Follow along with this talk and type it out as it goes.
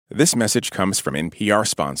This message comes from NPR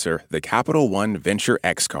sponsor, the Capital One Venture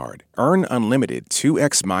X Card. Earn unlimited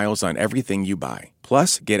 2x miles on everything you buy.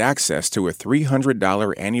 Plus, get access to a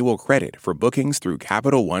 $300 annual credit for bookings through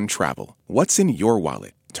Capital One Travel. What's in your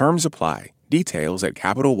wallet? Terms apply. Details at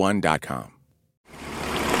CapitalOne.com.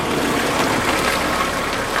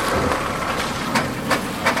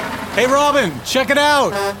 Hey, Robin, check it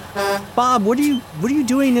out. Bob, what are you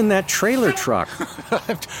doing in that trailer truck?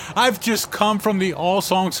 I've just come from the All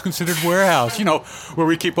Songs Considered warehouse, where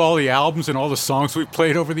we keep all the albums and all the songs we've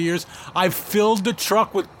played over the years. I've filled the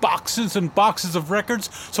truck with boxes and boxes of records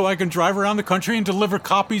so I can drive around the country and deliver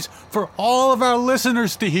copies for all of our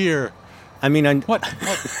listeners to hear. I mean, What?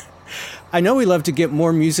 I know we love to get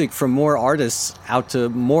more music from more artists out to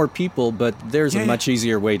more people, but there's a much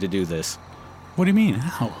easier way to do this. What do you mean?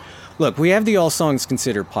 How? Look, we have the All Songs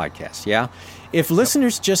Considered podcast, yeah? If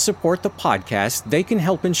listeners just support the podcast, they can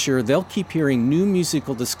help ensure they'll keep hearing new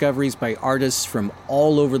musical discoveries by artists from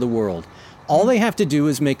all over the world. All they have to do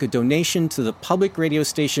is make a donation to the public radio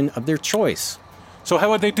station of their choice. So how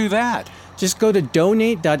would they do that? Just go to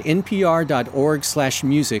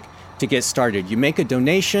donate.npr.org/music to get started. You make a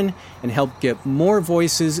donation and help get more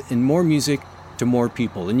voices and more music to more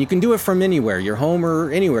people. And you can do it from anywhere, your home or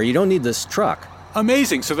anywhere. You don't need this truck.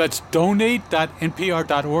 Amazing. So that's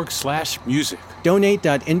donate.npr.org/music.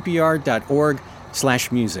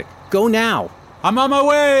 Donate.npr.org/music. Go now. I'm on my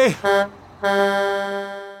way.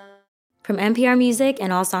 From NPR Music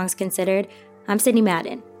and All Songs Considered, I'm Sydney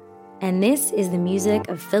Madden. And this is the music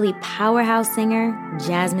of Philly powerhouse singer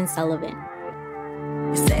Jazmine Sullivan.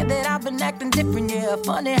 You say that I've been acting different, yeah.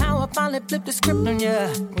 Funny how I finally flipped the script on ya.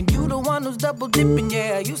 When you the one who's double dipping,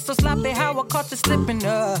 yeah. You so sloppy how I caught you slipping,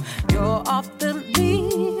 You're off the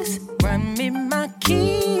lease, run me my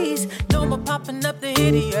keys. No more popping up the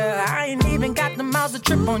hitty, yeah. I ain't even got the miles to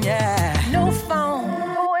trip on, yeah. No phone,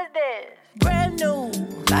 who is this? Brand new,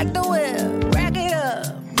 like the whip, rack it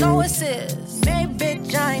up, no assist. Hey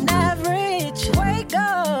bitch, I ain't average. Wake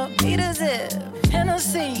up, need a zip.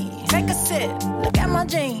 Hennessy, take a sip. Look at my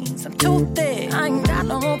jeans, I'm too thick. I ain't got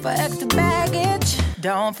no room for extra baggage.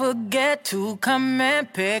 Don't forget to come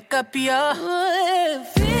and pick up your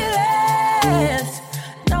feelings.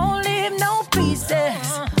 Don't leave no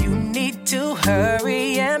pieces. You need to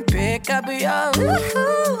hurry and pick up your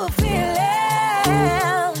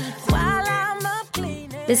feelings while I'm up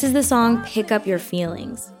cleaning. This is the song Pick Up Your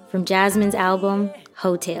Feelings from Jazmine's album,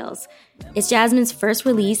 Heaux Tales. It's Jazmine's first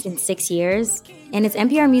release in 6 years, and it's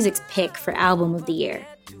NPR Music's pick for Album of the Year.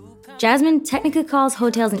 Jazmine technically calls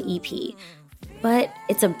Heaux Tales an EP, but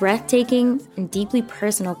it's a breathtaking and deeply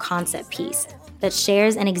personal concept piece that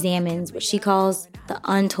shares and examines what she calls the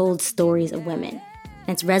untold stories of women, and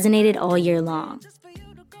it's resonated all year long.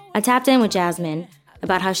 I tapped in with Jazmine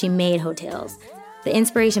about how she made Heaux Tales, the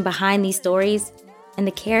inspiration behind these stories, and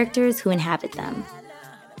the characters who inhabit them.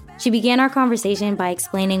 She began our conversation by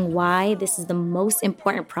explaining why this is the most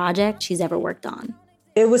important project she's ever worked on.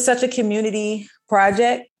 It was such a community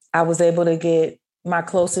project. I was able to get my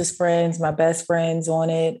closest friends, my best friends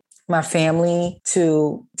on it, my family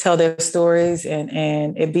to tell their stories,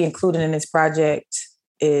 and it be included in this project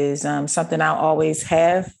is something I'll always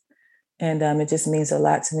have. And it just means a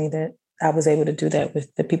lot to me that I was able to do that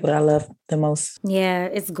with the people that I love the most. Yeah,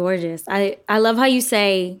 it's gorgeous. I love how you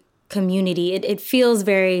say community. It feels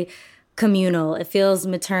very communal. It feels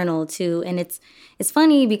maternal too. And it's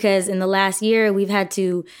funny because in the last year, we've had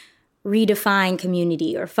to redefine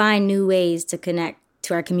community or find new ways to connect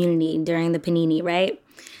to our community during the Panini, right?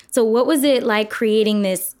 So what was it like creating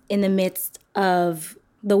this in the midst of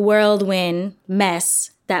the whirlwind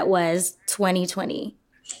mess that was 2020?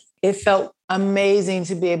 It felt amazing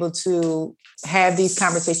to be able to have these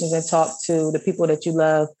conversations and talk to the people that you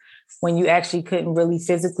love when you actually couldn't really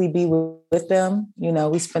physically be with them.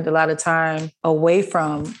 We spent a lot of time away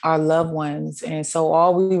from our loved ones. And so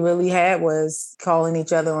all we really had was calling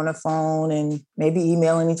each other on the phone and maybe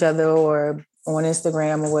emailing each other or on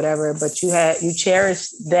Instagram or whatever. But you cherish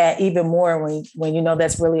that even more when you know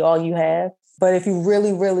that's really all you have. But if you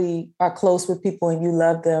really, really are close with people and you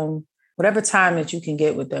love them, whatever time that you can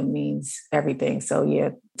get with them means everything. So yeah,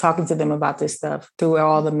 talking to them about this stuff through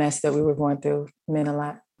all the mess that we were going through meant a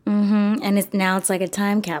lot. Mm-hmm. And it's like a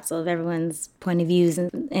time capsule of everyone's point of views.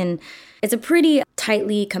 And it's a pretty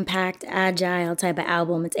tightly compact, agile type of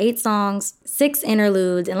album. It's 8 songs, 6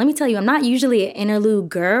 interludes. And let me tell you, I'm not usually an interlude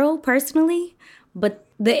girl personally, but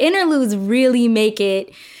the interludes really make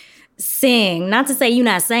it sing. Not to say you're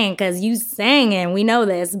not singing, because you sang and we know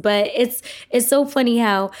this, but it's so funny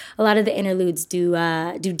how a lot of the interludes do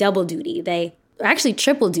double duty. They actually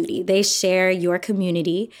triple duty. They share your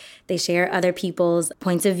community. They share other people's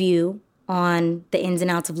points of view on the ins and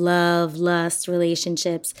outs of love, lust,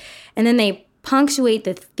 relationships. And then they punctuate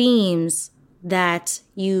the themes that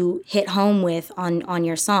you hit home with on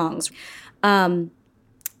your songs. And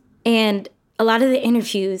a lot of the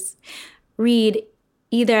interviews read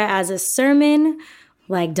either as a sermon,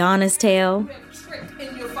 like Donna's Tale.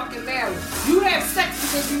 In your fucking marriage. You have sex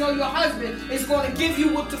because you know your husband is going to give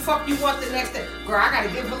you what the fuck you want the next day. Girl, I got to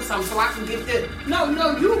give him something so I can get this. No,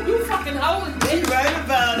 you fucking hoeing. She right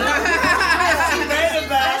about it. She right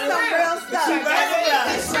about it. That's some real stuff. She right about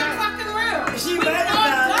it. It's shit fucking real. She right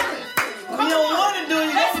about it. We don't want to do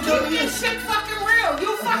it. Let's keep this shit fucking real.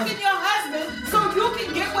 You fucking your husband so you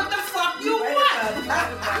can get what the fuck you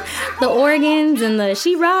want. The organs and the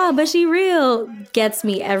she raw but she real gets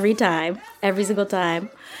me every time, every single time.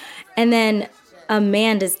 And then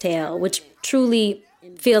Amanda's Tale, which truly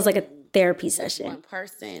feels like a therapy session. One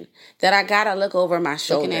person that I gotta look over my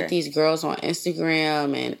shoulder. Looking at these girls on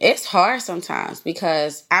Instagram, and it's hard sometimes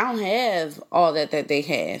because I don't have all that they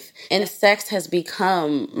have. And sex has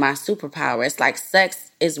become my superpower. It's like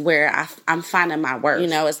sex is where I'm finding my worth. You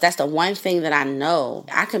know, that's the one thing that I know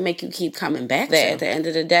I can make you keep coming back to. At the end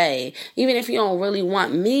of the day, even if you don't really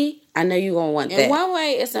want me, I know you're gonna want that. In one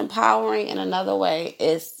way, it's empowering. In another way,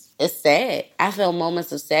 it's sad. I feel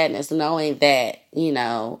moments of sadness knowing that, you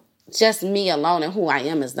know, just me alone and who I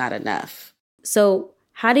am is not enough. So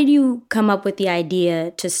how did you come up with the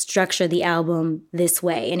idea to structure the album this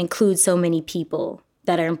way and include so many people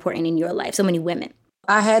that are important in your life, so many women?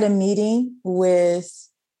 I had a meeting with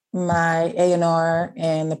my A&R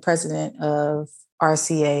and the president of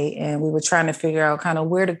RCA, and we were trying to figure out kind of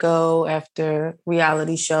where to go after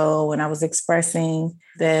reality show. And I was expressing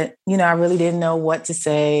that, you know, I really didn't know what to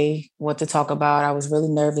say, what to talk about. I was really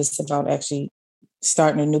nervous about actually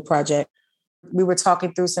starting a new project. We were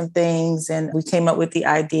talking through some things and we came up with the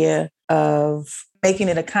idea of making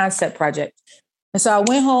it a concept project. And so I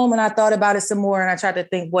went home and I thought about it some more and I tried to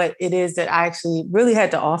think what it is that I actually really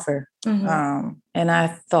had to offer. Mm-hmm. And I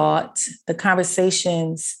thought the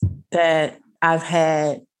conversations that I've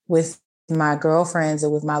had with my girlfriends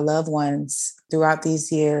and with my loved ones throughout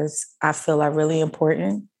these years, I feel are really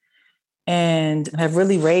important and have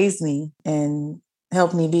really raised me and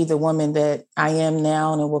helped me be the woman that I am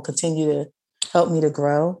now and will continue to help me to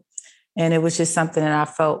grow. And it was just something that I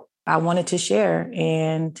felt I wanted to share.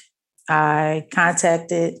 And I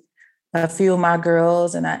contacted a few of my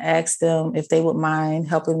girls and I asked them if they would mind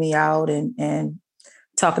helping me out and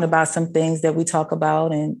talking about some things that we talk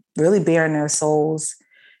about and really bearing their souls.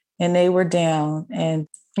 And they were down. And,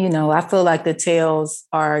 you know, I feel like the tales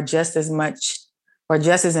are just as much or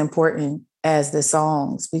just as important as the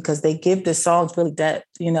songs because they give the songs really depth.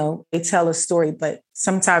 You know, they tell a story, but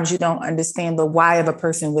sometimes you don't understand the why of a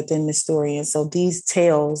person within the story. And so these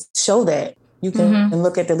tales show that. You can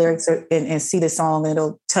look at the lyrics and see the song and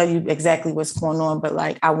it'll tell you exactly what's going on. But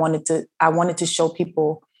like, I wanted to show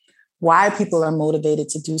people why people are motivated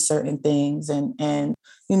to do certain things and,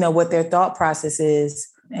 you know, what their thought process is.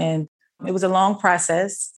 And it was a long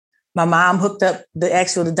process. My mom hooked up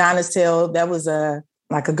the Donna's Tale. That was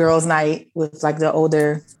like a girls' night with like the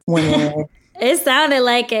older women. It sounded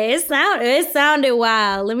like it. It sounded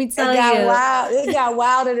wild. Let me tell you. Wild. It got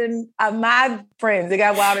wilder than my friends. It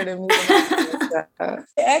got wilder than me. It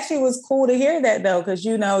actually was cool to hear that though, because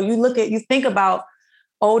you know, you think about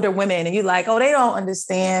older women and you're like, oh, they don't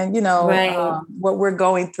understand, you know, right. What we're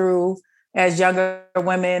going through as younger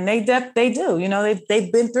women. They do. You know,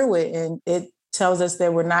 they've been through it, and it tells us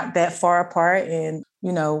that we're not that far apart, and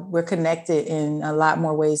you know, we're connected in a lot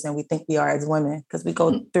more ways than we think we are as women because we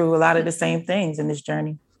go through a lot of the same things in this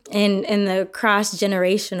journey. And the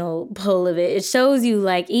cross-generational pull of it shows you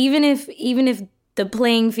like even if the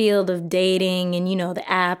playing field of dating and, you know, the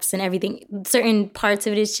apps and everything, certain parts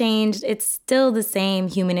of it has changed, it's still the same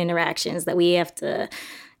human interactions that we have to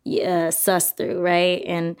suss through,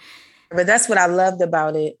 right? But that's what I loved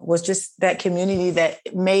about it, was just that community that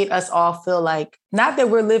made us all feel like, not that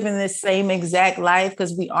we're living the same exact life,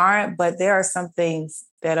 because we aren't, but there are some things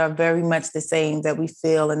that are very much the same that we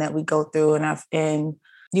feel and that we go through. And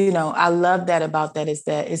you know, I love that about that is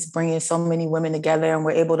that it's bringing so many women together and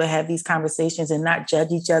we're able to have these conversations and not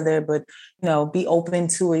judge each other, but, you know, be open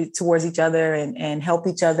to it towards each other and help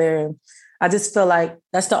each other. And I just feel like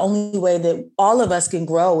that's the only way that all of us can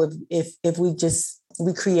grow if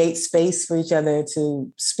we create space for each other to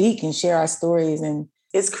speak and share our stories. And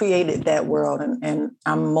it's created that world. And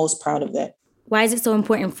I'm most proud of that. Why is it so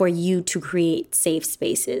important for you to create safe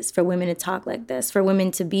spaces for women to talk like this, for women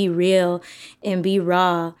to be real and be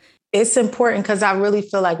raw it's important because I really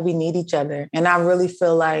feel like we need each other. And I really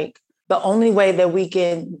feel like the only way that we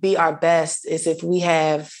can be our best is if we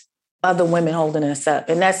have other women holding us up.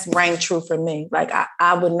 And that's rang true for me. Like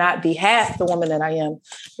I would not be half the woman that I am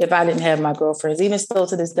if I didn't have my girlfriends. Even still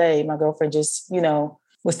to this day, my girlfriend just,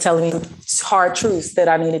 was telling me hard truths that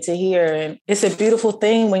I needed to hear. And it's a beautiful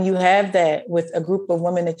thing when you have that with a group of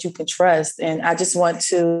women that you can trust. And I just want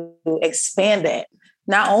to expand that.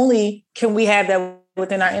 Not only can we have that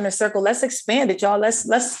within our inner circle, let's expand it, y'all.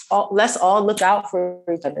 Let's all look out for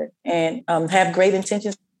each other and have great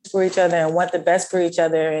intentions for each other and want the best for each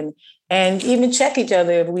other and even check each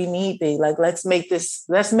other if we need be. Like, let's make this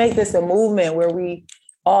a movement where we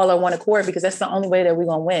all are one accord, because that's the only way that we're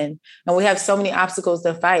going to win. And we have so many obstacles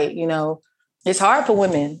to fight. It's hard for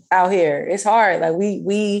women out here. It's hard. Like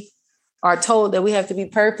we are told that we have to be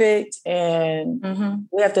perfect and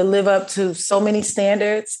we have to live up to so many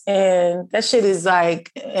standards. And that shit is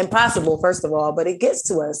like impossible, first of all, but it gets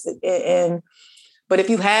to us. But if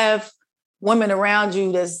you have women around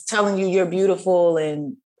you that's telling you you're beautiful,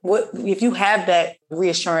 and if you have that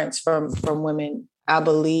reassurance from women, I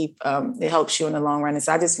believe it helps you in the long run. And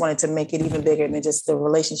so I just wanted to make it even bigger than just the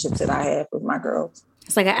relationships that I have with my girls.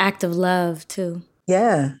 It's like an act of love too.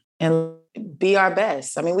 Yeah. And be our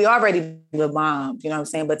best. I mean, we already the bomb, you know what I'm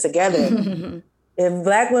saying? But together, if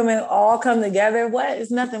Black women all come together,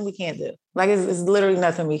 it's nothing we can't do. Like, it's literally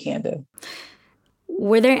nothing we can't do.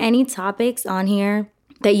 Were there any topics on here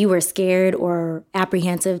that you were scared or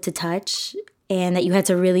apprehensive to touch and that you had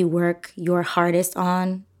to really work your hardest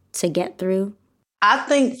on to get through? I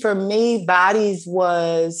think for me, Bodies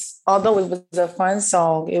was, although it was a fun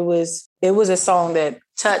song, it was a song that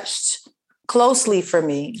touched closely for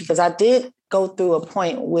me, because I did go through a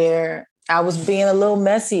point where I was being a little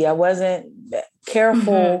messy. I wasn't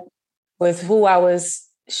careful with who I was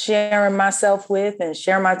sharing myself with and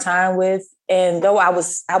sharing my time with. And though I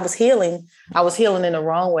was healing in the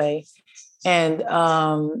wrong way. And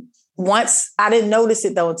once I didn't notice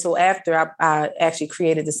it though until after I actually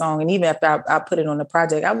created the song, and even after I put it on the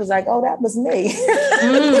project, I was like, oh, that was me.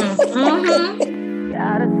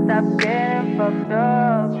 Gotta stop getting fucked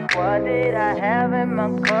up. What did I have in my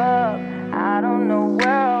cup? I don't know where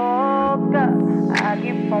I woke up. I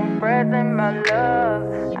keep on pressing my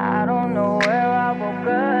love. I don't know where I woke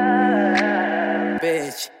up.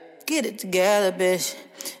 Bitch, get it together, bitch.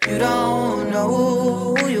 You don't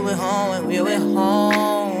know who you went home with, who you went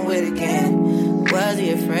home with again. Was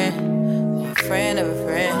he a friend? Or a friend of a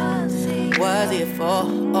friend? Was he a 4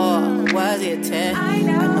 or was he a 10? I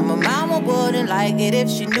know my mama wouldn't like it if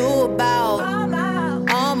she knew about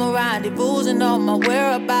all my rendezvous and all my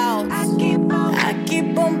whereabouts. I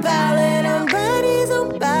keep on piling on bodies,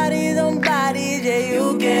 on bodies, on bodies. Yeah,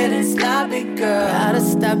 you getting sloppy, girl. Gotta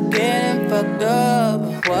stop getting fucked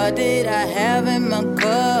up. What did I have in my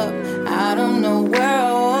cup? I don't know where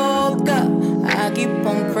I woke up. I keep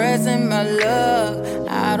on pressing my luck.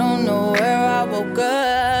 I don't know where I woke up.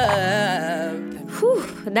 Whew,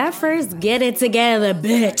 that first get it together,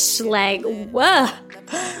 bitch. Like, what?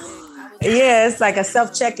 Yeah, it's like a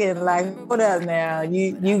self-check-in, like, what up now?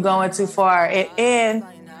 You going too far. And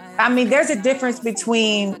I mean, there's a difference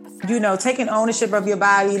between, taking ownership of your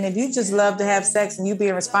body, and if you just love to have sex and you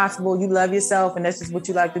being responsible, you love yourself and that's just what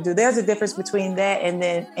you like to do. There's a difference between that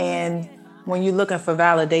and when you're looking for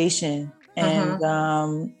validation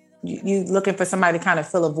and you looking for somebody to kind of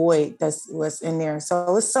fill a void that's what's in there.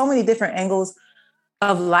 So it's so many different angles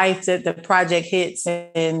of life that the project hits,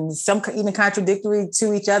 and some even contradictory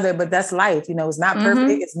to each other, but that's life. It's not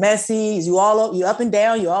perfect. It's messy. You up and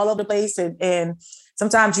down, you're all over the place. And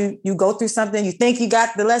sometimes you go through something, you think you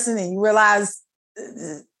got the lesson and you realize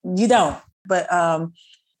you don't. But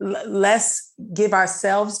let's give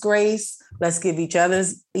ourselves grace. Let's give each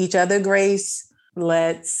other grace.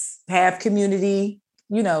 Let's have community.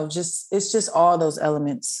 It's just all those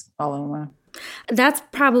elements all in one. That's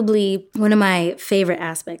probably one of my favorite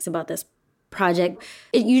aspects about this project.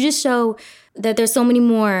 You just show that there's so many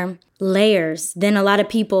more layers than a lot of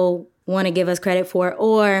people want to give us credit for,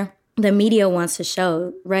 or the media wants to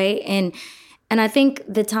show, right? And I think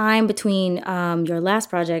the time between your last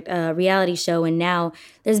project, reality show, and now,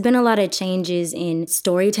 there's been a lot of changes in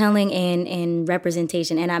storytelling and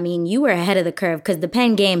representation. And I mean, you were ahead of the curve because the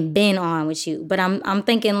pen game been on with you. But I'm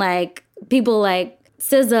thinking like people like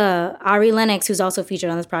SZA, Ari Lennox, who's also featured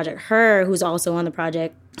on this project, Her, who's also on the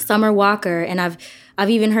project, Summer Walker, and I've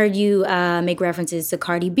even heard you make references to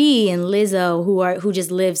Cardi B and Lizzo, who just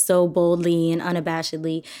live so boldly and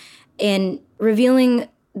unabashedly, and revealing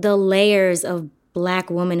the layers of Black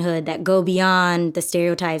womanhood that go beyond the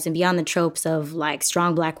stereotypes and beyond the tropes of like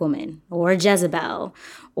strong Black woman or Jezebel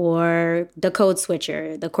or the code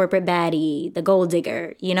switcher, the corporate baddie, the gold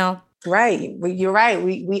digger, you know? Right. You're right.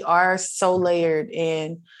 We are so layered.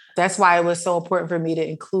 And that's why it was so important for me to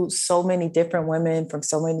include so many different women from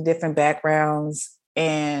so many different backgrounds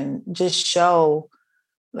and just show,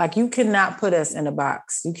 like, you cannot put us in a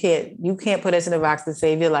box. You can't put us in a box to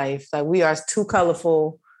save your life. Like, we are too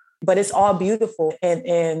colorful, but it's all beautiful,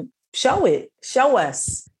 and show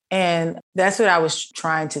us. And that's what I was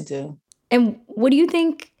trying to do. And what do you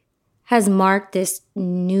think has marked this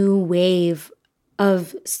new wave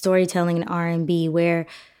of storytelling in R&B where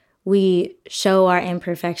we show our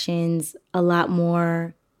imperfections a lot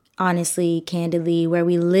more honestly, candidly, where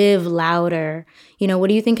we live louder? You know, what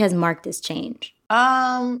do you think has marked this change?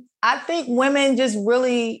 I think women just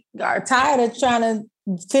really are tired of trying to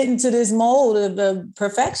fit into this mold of the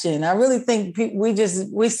perfection. I really think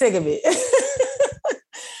we're sick of it.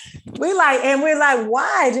 We're like,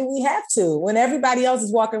 why do we have to? When everybody else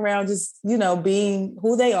is walking around just, being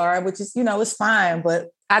who they are, which is, it's fine. But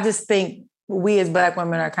I just think we as Black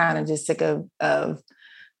women are kind of just sick of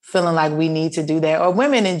feeling like we need to do that, or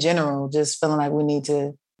women in general, just feeling like we need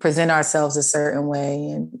to present ourselves a certain way.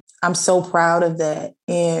 And I'm so proud of that.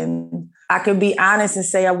 And I could be honest and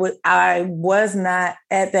say I was not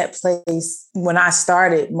at that place when I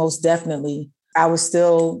started, most definitely. I was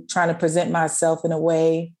still trying to present myself in a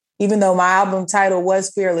way, even though my album title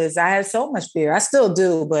was Fearless. I had so much fear. I still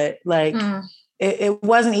do, but it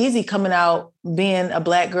wasn't easy coming out, being a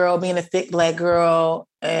Black girl, being a thick Black girl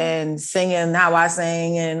and singing how I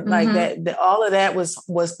sing. And like that, all of that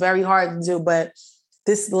was very hard to do. But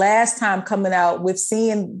this last time coming out with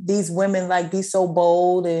seeing these women like be so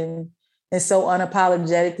bold and so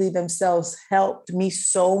unapologetically themselves helped me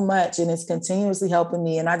so much. And it's continuously helping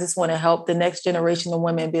me. And I just want to help the next generation of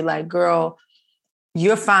women be like, girl,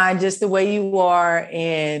 you're fine just the way you are,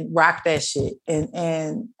 and rock that shit.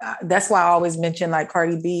 And that's why I always mention like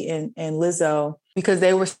Cardi B and Lizzo, because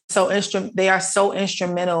they are so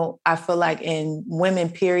instrumental, I feel like, in women,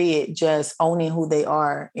 period, just owning who they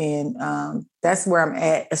are. And that's where I'm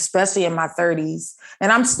at, especially in my 30s.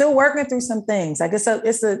 And I'm still working through some things. Like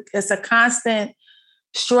it's a constant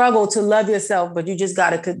struggle to love yourself, but you just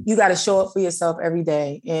gotta show up for yourself every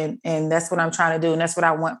day. And that's what I'm trying to do. And that's what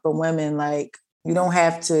I want for women. Like, you don't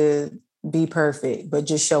have to be perfect, but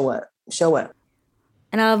just show up. Show up.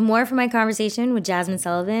 And I'll have more from my conversation with Jazmine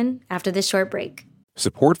Sullivan after this short break.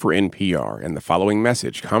 Support for NPR and the following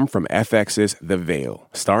message come from FX's The Veil,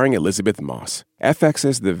 starring Elizabeth Moss.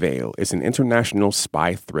 FX's The Veil is an international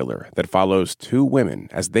spy thriller that follows two women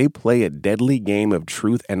as they play a deadly game of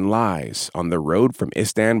truth and lies on the road from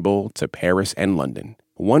Istanbul to Paris and London.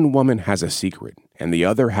 One woman has a secret, and the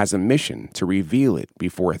other has a mission to reveal it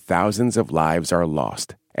before thousands of lives are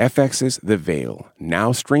lost. FX's The Veil,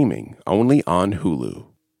 now streaming only on Hulu.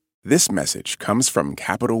 This message comes from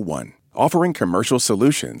Capital One, offering commercial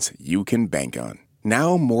solutions you can bank on.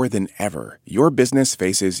 Now more than ever, your business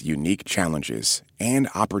faces unique challenges and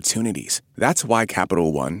opportunities. That's why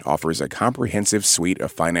Capital One offers a comprehensive suite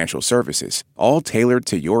of financial services, all tailored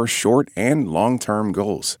to your short and long-term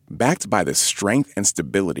goals. Backed by the strength and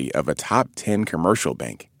stability of a top 10 commercial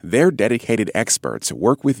bank, their dedicated experts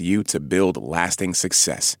work with you to build lasting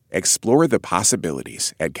success. Explore the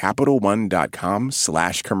possibilities at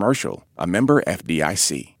CapitalOne.com/commercial, a member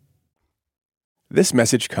FDIC. This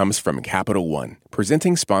message comes from Capital One,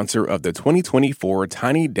 presenting sponsor of the 2024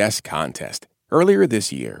 Tiny Desk Contest. Earlier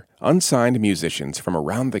this year, unsigned musicians from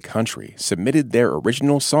around the country submitted their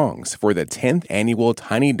original songs for the 10th annual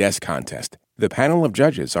Tiny Desk Contest. The panel of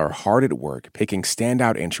judges are hard at work picking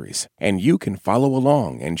standout entries, and you can follow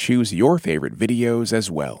along and choose your favorite videos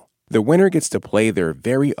as well. The winner gets to play their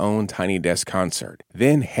very own Tiny Desk concert,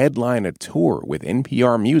 then headline a tour with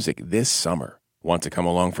NPR Music this summer. Want to come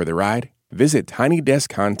along for the ride? Visit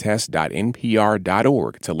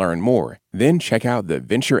tinydeskcontest.npr.org to learn more. Then check out the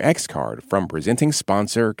Venture X card from presenting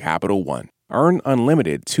sponsor Capital One. Earn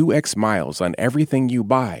unlimited 2x miles on everything you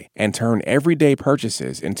buy and turn everyday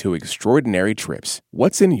purchases into extraordinary trips.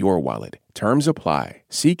 What's in your wallet? Terms apply.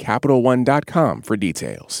 See CapitalOne.com for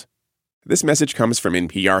details. This message comes from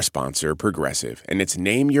NPR sponsor Progressive and its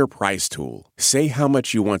Name Your Price tool. Say how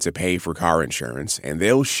much you want to pay for car insurance, and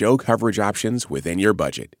they'll show coverage options within your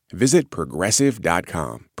budget. Visit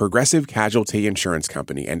Progressive.com. Progressive Casualty Insurance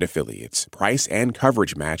Company and Affiliates. Price and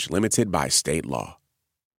coverage match limited by state law.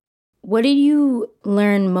 What did you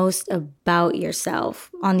learn most about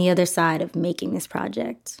yourself on the other side of making this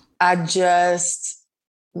project? I just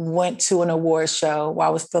went to an award show while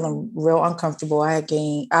I was feeling real uncomfortable. I've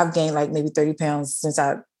gained like maybe 30 pounds since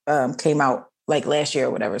I came out like last year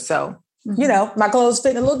or whatever. So, you know, my clothes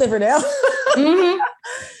fit a little different now.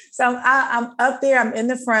 So I'm up there, I'm in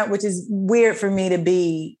the front, which is weird for me to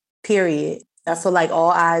be, period. I feel like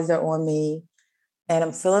all eyes are on me and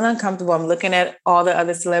I'm feeling uncomfortable. I'm looking at all the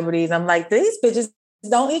other celebrities. I'm like, these bitches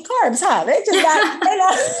don't eat carbs, huh? They just got,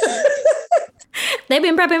 They've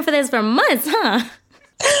been prepping for this for months, huh?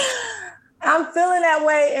 I'm feeling that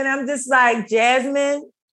way. And I'm just like, Jazmine,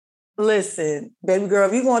 listen, baby girl,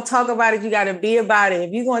 if you're going to talk about it, you got to be about it.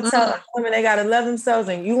 If you're going to tell women they got to love themselves,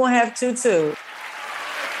 and you going to have to too.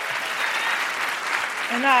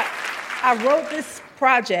 And I wrote this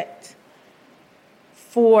project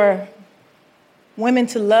for women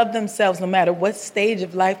to love themselves no matter what stage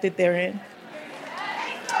of life that they're in.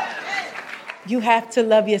 You have to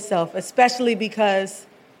love yourself, especially because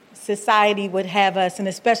society would have us, and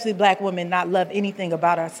especially Black women, not love anything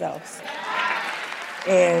about ourselves.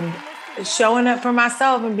 And showing up for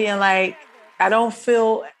myself and being like, I don't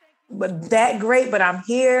feel that great, but I'm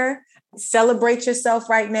here. Celebrate yourself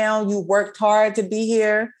right now. You worked hard to be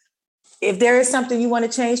here. If there is something you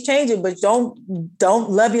want to change it, but don't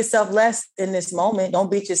love yourself less in this moment.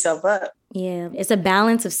 Don't beat yourself up. Yeah, it's a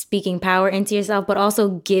balance of speaking power into yourself, but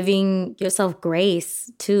also giving yourself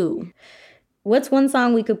grace too. What's one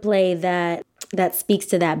song we could play that speaks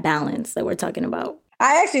to that balance that we're talking about?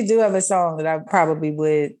 I actually do have a song that I probably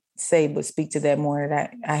would say would speak to that more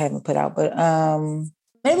that I haven't put out, but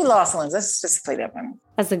maybe Lost Ones. Let's just play that one.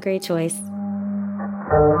 That's a great choice. You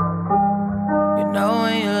know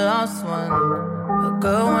when you lost one, a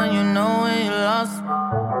good one, you know when you lost one.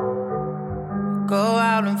 Go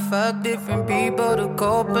out and fuck different people to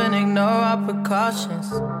cope and ignore our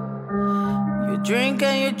precautions. You drink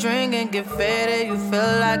and get fed and you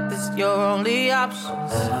feel like this your only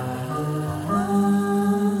options.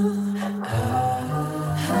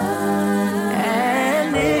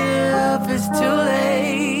 And if it's too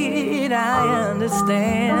late, I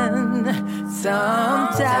understand.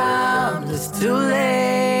 Sometimes it's too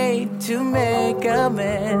late to make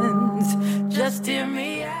amends. Just hear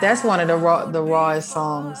me out. That's one of the rawest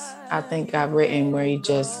songs I think I've written, where you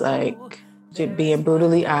just being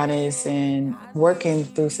brutally honest and working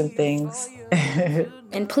through some things.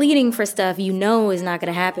 And pleading for stuff you know is not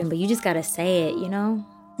going to happen, but you just got to say it, you know?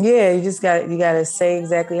 Yeah, you got to say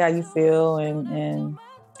exactly how you feel and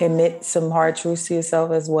admit some hard truths to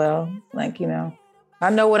yourself as well. Like, you know, I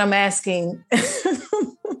know what I'm asking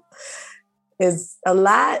is a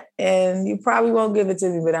lot, and you probably won't give it to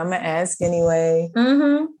me, but I'm going to ask anyway.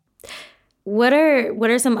 Mm-hmm. What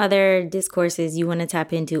are some other discourses you want to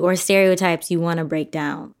tap into or stereotypes you want to break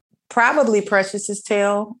down? Probably Precious's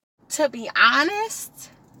tale. To be honest,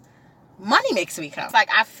 money makes me come. Like,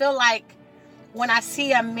 I feel like when I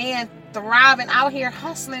see a man thriving out here,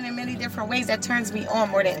 hustling in many different ways, that turns me on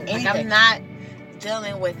more than anything. Like, I'm not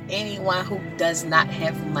dealing with anyone who does not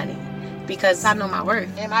have money, because I know my worth.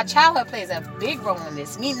 And my childhood plays a big role in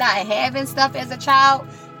this. Me not having stuff as a child,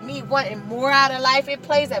 me wanting more out of life, it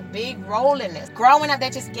plays a big role in this. Growing up,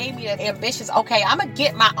 that just gave me the ambitions. Okay, I'm going to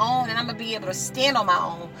get my own and I'm going to be able to stand on my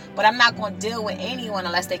own, but I'm not going to deal with anyone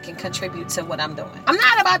unless they can contribute to what I'm doing. I'm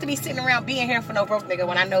not about to be sitting around being here for no broke nigga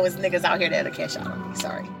when I know it's niggas out here that'll cash out on me.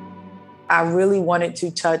 Sorry. I really wanted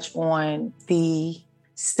to touch on the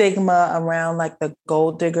stigma around like the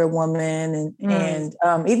gold digger woman and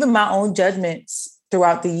even my own judgments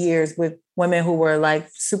throughout the years with women who were like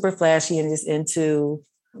super flashy and just into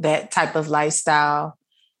that type of lifestyle,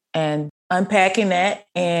 and unpacking that,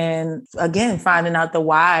 and again finding out the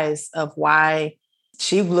whys of why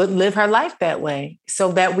she would live her life that way,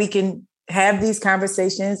 so that we can have these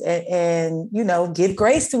conversations and you know, give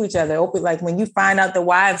grace to each other. Like when you find out the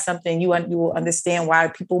why of something, you will understand why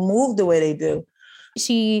people move the way they do.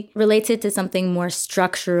 She relates it to something more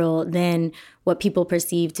structural than what people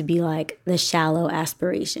perceive to be like the shallow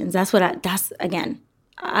aspirations.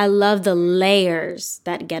 I love the layers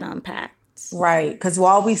that get unpacked. Right. Because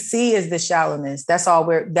all we see is the shallowness. That's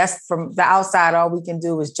from the outside. All we can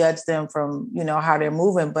do is judge them from, you know, how they're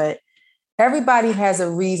moving. But everybody has a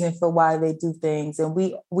reason for why they do things. And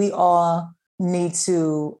we all need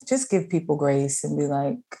to just give people grace and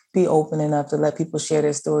be open enough to let people share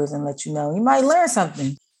their stories and let you know. You might learn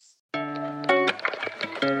something.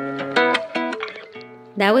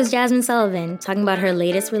 That was Jazmine Sullivan talking about her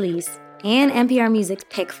latest release and NPR Music's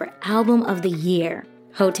pick for Album of the Year,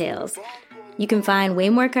 Heaux Tales. You can find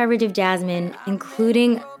way more coverage of Jazmine,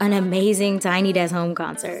 including an amazing Tiny Desk home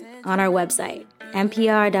concert, on our website,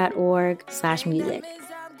 npr.org/music.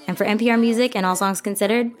 And for NPR Music and All Songs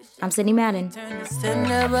Considered, I'm Sydney Madden.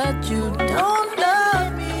 But you don't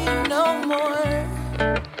love me no more.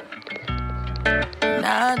 And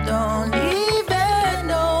I don't even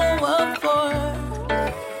know what for.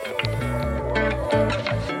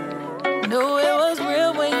 Knew it was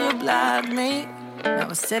real when you blocked me. I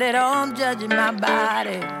was sitting home judging my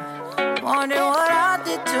body, wondering what I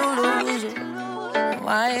did to lose you.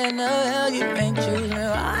 Why in the hell you ain't choose me?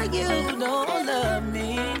 Why you don't love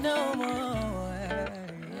me no more?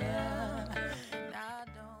 Yeah. I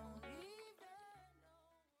don't even...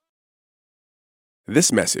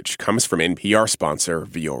 This message comes from NPR sponsor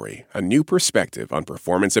Vuori, a new perspective on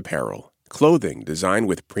performance apparel. Clothing designed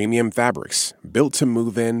with premium fabrics, built to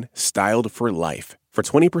move in, styled for life. For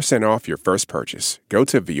 20% off your first purchase, go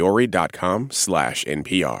to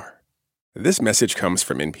vuori.com/NPR. This message comes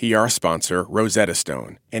from NPR sponsor Rosetta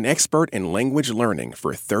Stone, an expert in language learning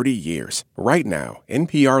for 30 years. Right now,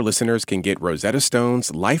 NPR listeners can get Rosetta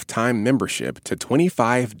Stone's lifetime membership to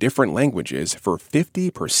 25 different languages for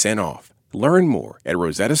 50% off. Learn more at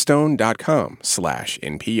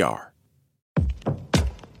rosettastone.com/NPR.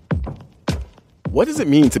 What does it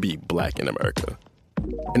mean to be Black in America?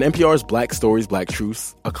 In NPR's Black Stories, Black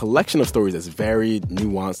Truths, a collection of stories as varied,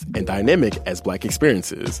 nuanced, and dynamic as Black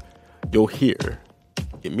experiences, you'll hear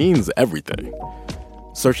it means everything.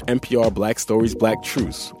 Search NPR Black Stories, Black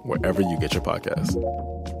Truths wherever you get your podcasts.